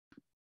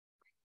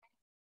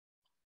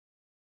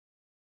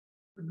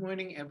Good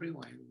morning,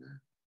 everyone.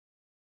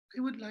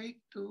 I would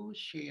like to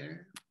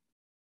share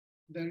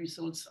the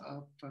results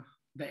of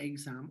the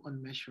exam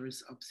on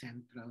measures of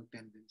central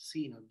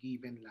tendency,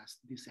 given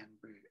last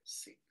December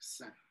 6.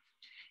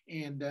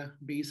 And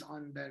based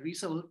on the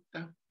result,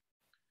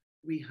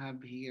 we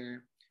have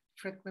here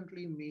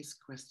frequently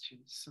missed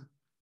questions.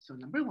 So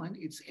number one,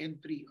 it's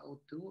Ed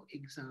 302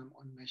 exam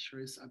on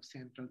measures of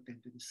central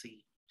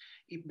tendency.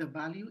 If the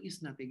value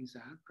is not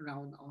exact,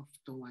 round off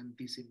to one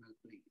decimal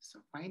place.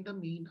 So find the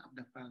mean of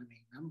the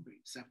following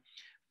numbers.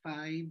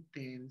 5,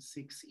 10,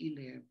 6,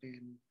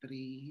 11,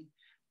 3,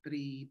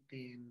 3,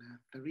 10,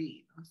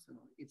 3. So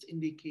it's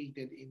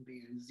indicated in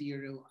there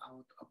 0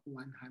 out of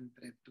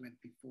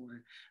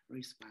 124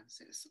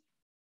 responses.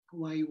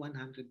 Why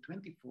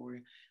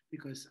 124?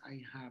 Because I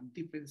have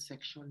different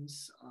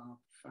sections of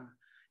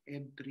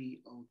Ed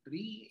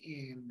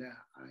 303 and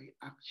I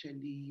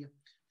actually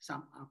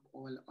sum up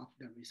all of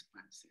the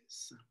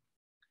responses.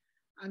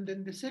 And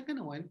then the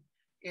second one,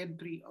 Ed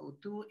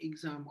 302,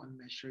 exam on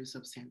measures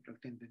of central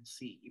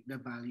tendency. If the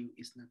value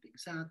is not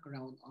exact,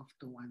 round off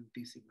to one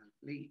decimal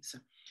place.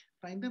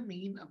 Find the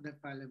mean of the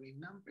following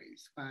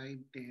numbers: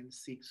 5, 10,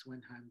 6,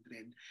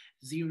 100,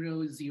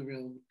 0,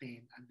 0,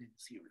 10, and then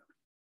 0.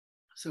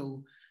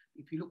 So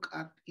if you look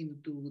at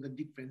into the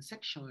different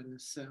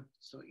sections,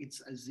 so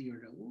it's a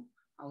 0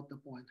 out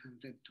of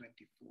 124,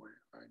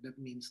 or that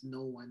means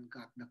no one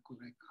got the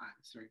correct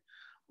answer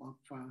of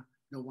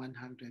the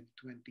 124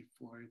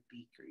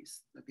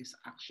 takers. That is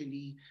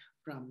actually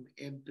from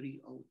Ed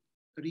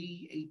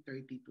 303,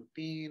 8:30 to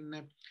 10.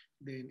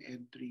 Then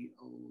Ed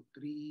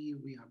 303,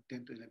 we have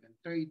 10 to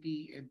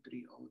 11:30. Ed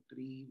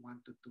 303,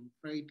 1 to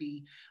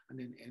 2:30.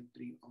 And then Ed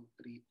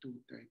 303,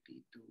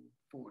 2:30 to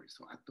 4.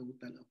 So a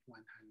total of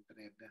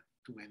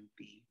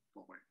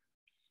 124.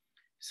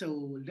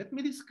 So let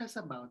me discuss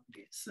about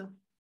this.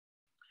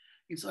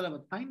 It's all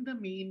about find the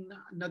mean,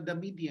 not the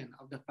median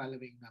of the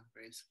following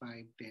numbers: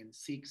 5, 10,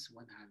 6,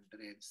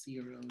 100,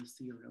 0,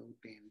 0,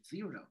 10,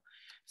 0.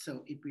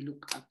 So if we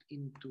look at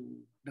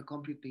into the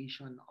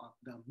computation of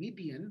the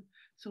median,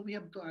 so we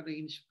have to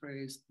arrange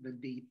first the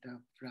data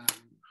from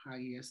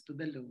highest to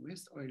the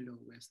lowest or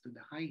lowest to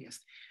the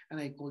highest. And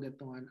I call that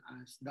one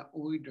as the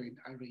ordered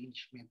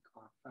arrangement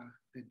of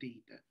the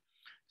data.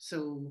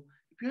 So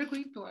if you're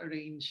going to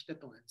arrange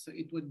that one, so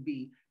it would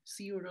be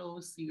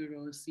 0,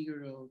 0,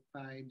 0,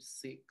 5,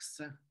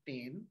 6,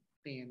 10,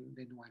 10,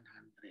 then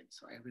 100.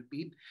 So I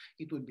repeat,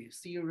 it would be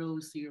 0,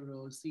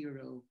 0,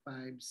 0,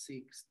 5,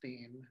 6,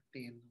 10,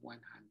 10,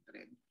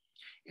 100.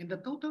 And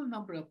the total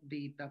number of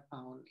data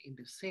found in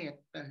the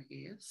set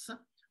is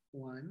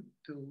 1,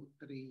 2,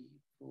 3,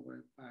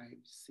 4, 5,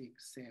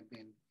 6,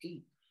 7,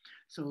 8.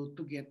 So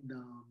to get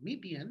the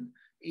median,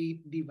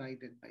 8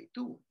 divided by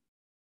 2.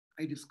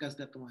 I discussed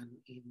that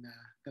one in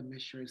the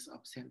measures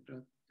of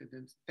central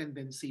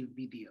tendency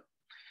video.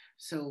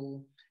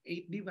 So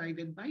 8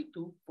 divided by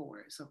 2,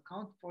 4. So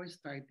count 4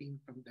 starting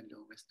from the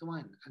lowest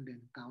one, and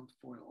then count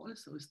 4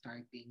 also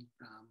starting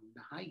from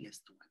the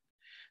highest one.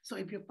 So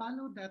if you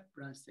follow that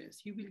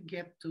process, you will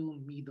get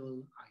two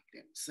middle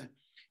items.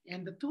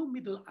 And the two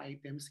middle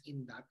items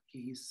in that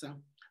case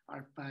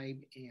are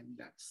 5 and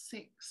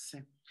 6.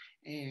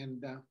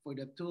 And for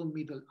the two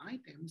middle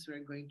items,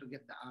 we're going to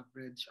get the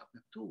average of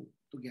the two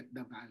to get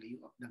the value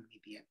of the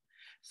median.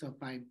 So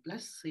 5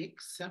 plus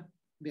 6,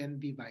 then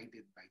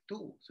divided by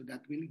 2. So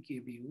that will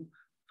give you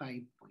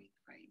 5.5.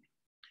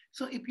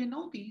 So if you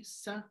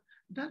notice,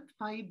 that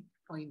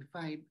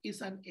 5.5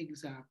 is an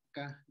exact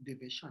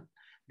division.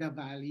 The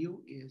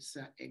value is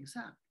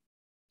exact.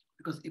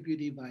 Because if you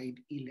divide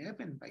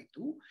 11 by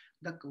 2,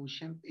 the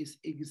quotient is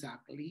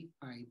exactly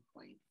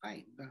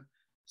 5.5.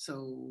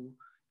 So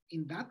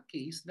in that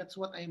case, that's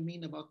what I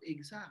mean about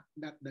exact,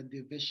 that the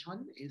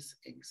division is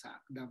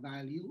exact. The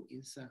value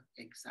is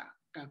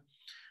exact.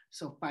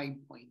 So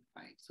 5.5.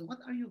 So what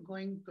are you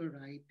going to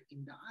write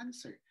in the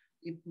answer?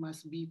 It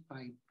must be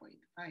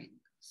 5.5.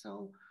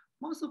 So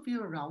most of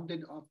you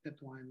rounded off that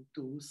one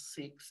to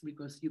 6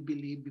 because you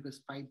believe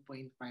because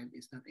 5.5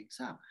 is not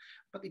exact.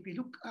 But if you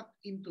look up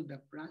into the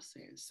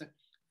process,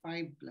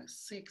 5 plus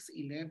 6,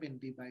 11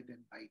 divided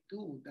by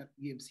 2, that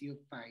gives you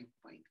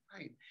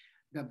 5.5.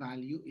 The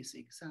value is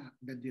exact.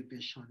 The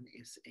division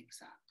is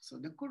exact. So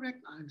the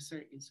correct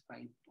answer is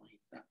 5.5.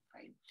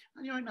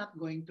 And you're not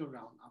going to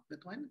round up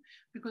that one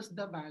because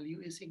the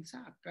value is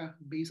exact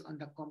based on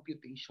the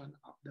computation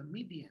of the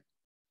median.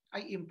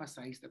 I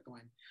emphasize that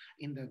one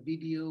in the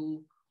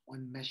video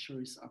on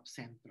measures of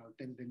central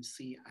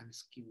tendency and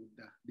skewed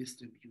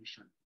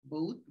distribution.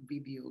 Both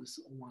videos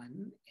 1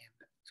 and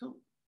 2.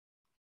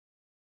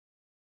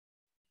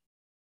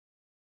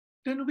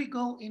 Then we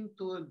go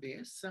into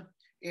this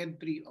Ed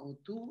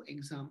 302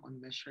 exam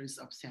on measures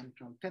of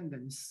central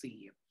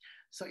tendency.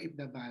 So if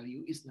the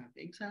value is not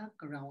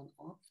exact, round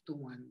off to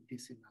one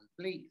decimal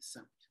place.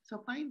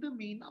 So find the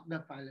mean of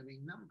the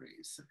following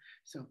numbers.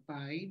 So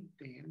 5,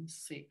 10,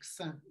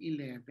 6,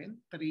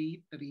 11,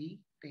 3, 3,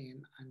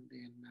 10, and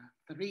then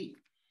 3.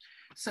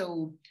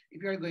 So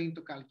if you're going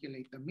to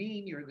calculate the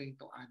mean, you're going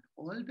to add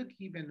all the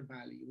given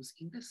values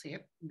in the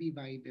set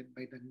divided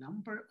by the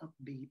number of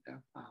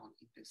data found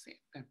in the set.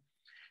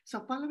 So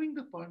following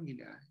the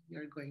formula,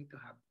 you're going to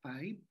have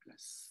 5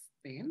 plus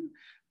 10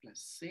 plus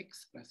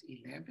 6 plus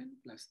 11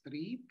 plus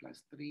 3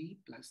 plus 3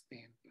 plus 10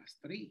 plus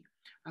 3.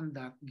 And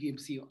that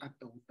gives you a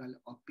total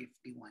of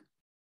 51.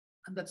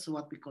 And that's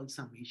what we call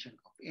summation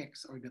of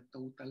x, or the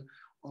total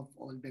of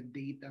all the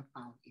data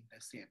found in the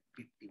set,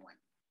 51.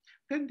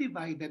 Then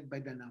divided by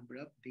the number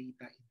of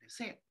data in the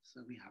set.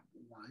 So we have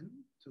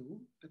 1,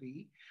 2,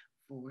 3,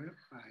 4,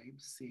 5,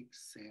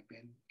 6,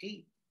 7,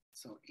 8.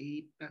 So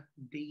 8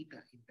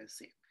 data in the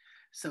set.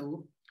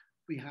 So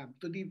we have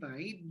to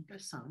divide the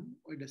sum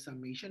or the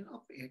summation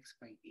of x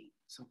by 8.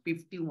 So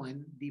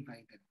 51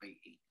 divided by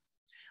 8.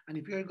 And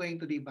if you're going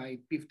to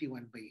divide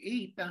 51 by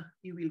 8,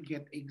 you will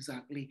get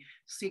exactly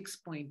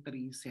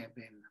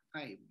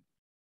 6.375.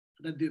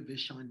 The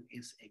division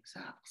is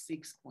exact,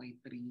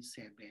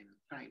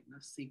 6.375,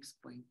 not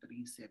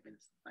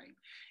 6.375.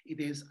 It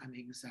is an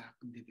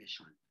exact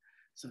division.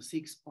 So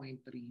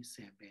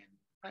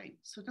 6.375.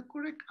 So the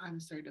correct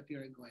answer that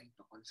you're going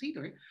to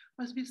consider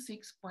must be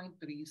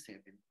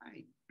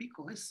 6.375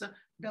 because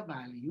the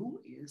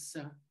value is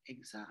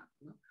exact.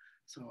 No?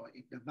 So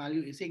if the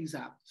value is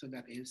exact, so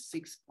that is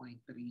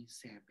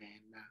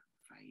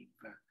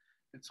 6.375.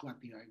 That's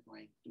what you are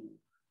going to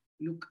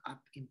look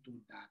up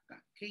into that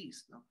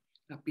case. No?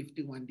 Now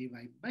 51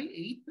 divided by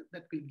 8,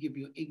 that will give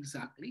you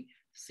exactly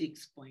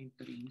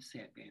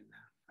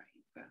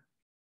 6.375.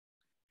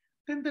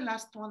 Then the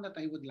last one that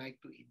I would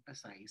like to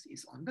emphasize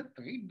is on the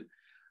third,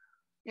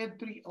 ED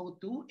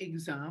 302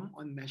 exam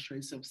on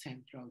measures of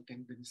central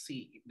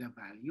tendency. If the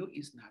value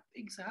is not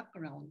exact,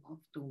 round off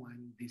to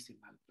one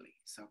decimal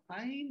place. So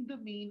find the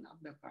mean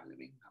of the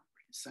following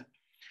numbers.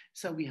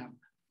 So we have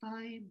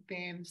 5,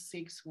 10,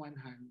 6,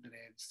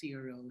 100,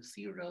 0,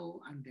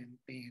 0, and then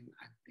 10,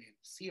 and then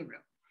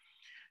 0.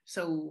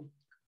 So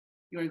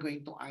you're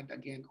going to add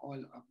again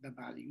all of the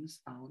values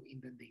found in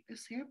the data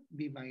set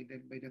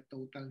divided by the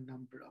total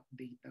number of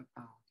data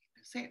found in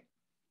the set.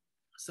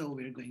 So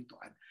we're going to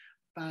add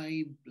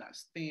 5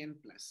 plus 10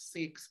 plus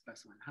 6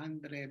 plus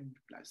 100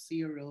 plus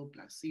 0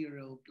 plus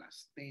 0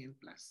 plus 10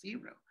 plus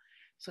 0.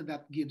 So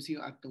that gives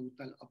you a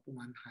total of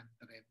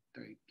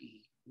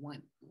 131.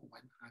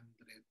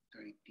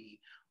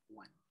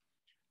 131.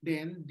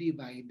 Then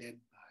divided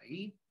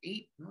by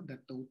 8. No? The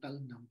total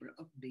number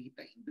of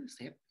data in the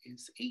set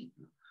is 8.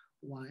 No?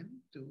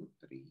 1, 2,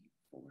 3,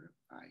 4,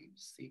 5,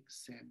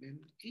 6, 7,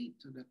 8.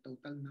 So the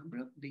total number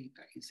of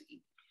data is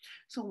 8.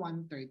 So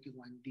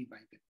 131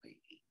 divided by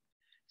 8.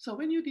 So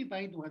when you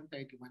divide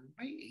 131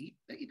 by 8,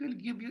 it will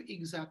give you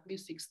exactly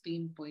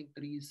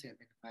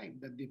 16.375.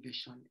 The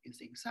division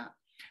is exact,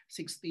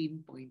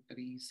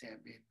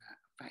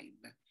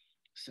 16.375.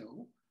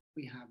 So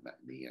we have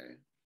there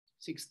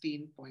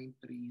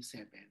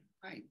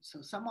 16.375.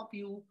 So some of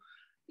you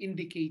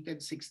indicated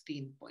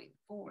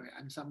 16.4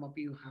 and some of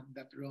you have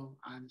that wrong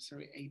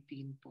answer,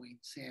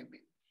 18.7.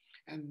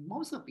 And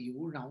most of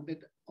you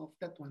rounded off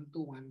that 1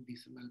 to 1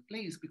 decimal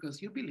place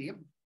because you believe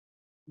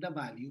the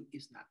value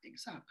is not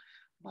exact.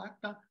 But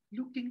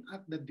looking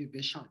at the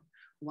division,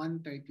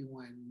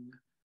 131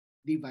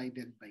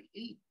 divided by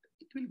 8,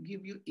 it will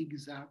give you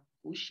exact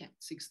quotient,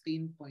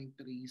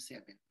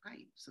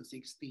 16.375. So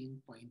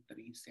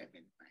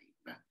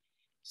 16.375.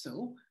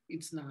 So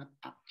it's not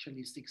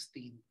actually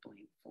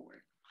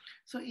 16.4.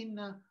 So in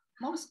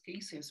most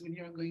cases, when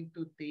you're going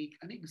to take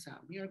an exam,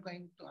 you're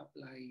going to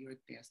apply your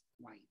test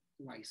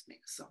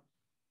wiseness. So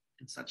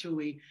in such a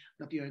way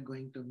that you are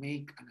going to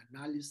make an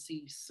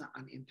analysis,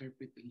 an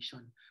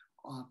interpretation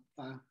of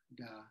the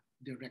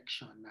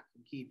direction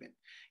given.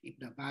 If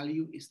the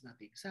value is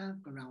not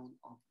exact, round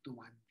off to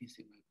one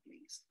decimal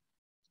place.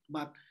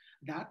 But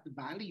that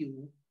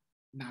value,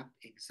 not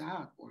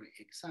exact or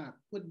exact,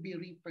 would be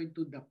referred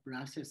to the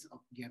process of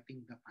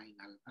getting the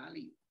final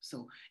value.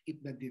 So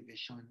if the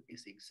division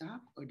is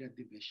exact or the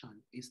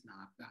division is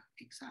not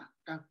exact.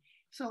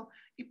 So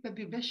if the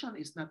division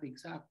is not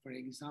exact, for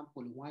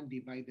example, 1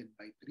 divided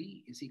by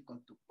 3 is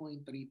equal to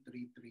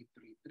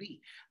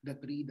 0.33333. The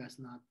 3 does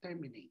not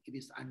terminate. It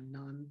is a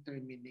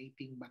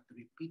non-terminating but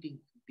repeating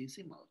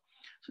decimal.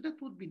 So that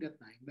would be the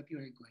time that you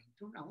are going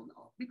to round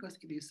off because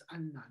it is a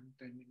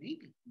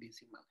non-terminating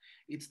decimal.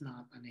 It's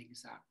not an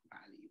exact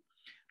value.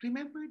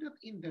 Remember that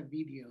in the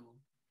video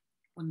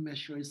on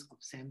measures of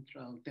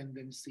central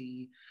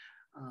tendency,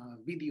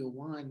 video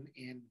 1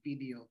 and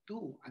video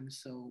 2, and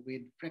so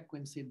with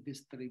frequency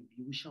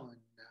distribution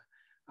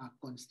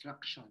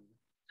construction,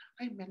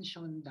 I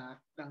mentioned that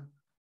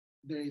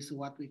there is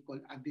what we call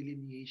a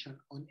delineation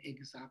on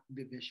exact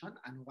division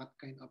and what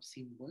kind of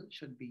symbol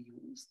should be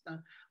used.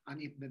 And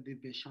if the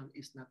division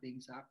is not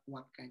exact,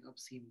 what kind of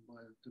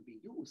symbol to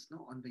be used,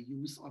 no? On the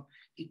use of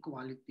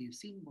equality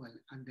symbol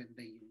and then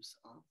the use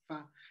of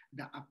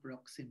the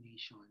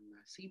approximation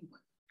symbol.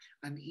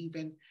 And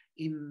even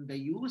in the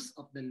use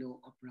of the law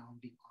of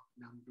rounding off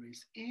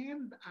numbers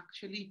and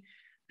actually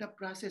the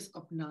process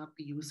of not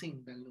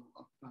using the law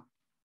of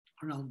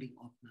rounding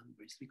off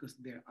numbers, because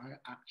there are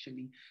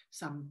actually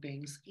some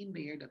things in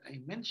there that I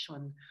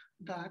mentioned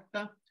that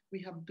we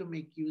have to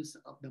make use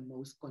of the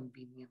most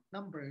convenient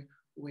number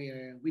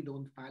where we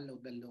don't follow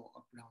the law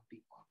of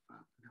rounding off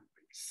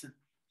numbers.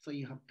 So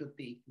you have to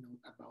take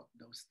note about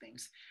those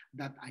things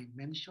that I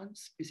mentioned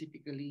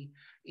specifically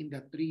in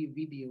the three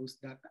videos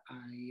that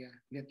I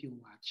let you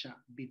watch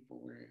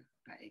before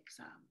the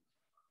exam.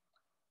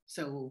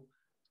 So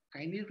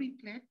kindly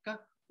reflect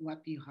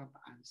what you have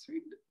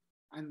answered,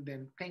 and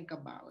then think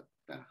about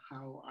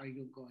how are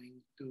you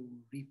going to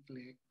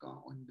reflect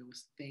on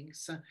those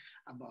things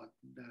about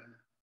the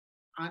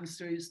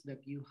answers that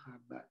you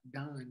have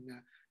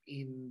done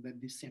in the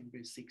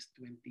December 6,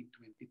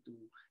 2022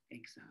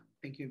 exam.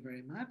 Thank you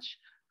very much.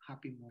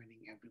 Happy morning,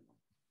 everyone.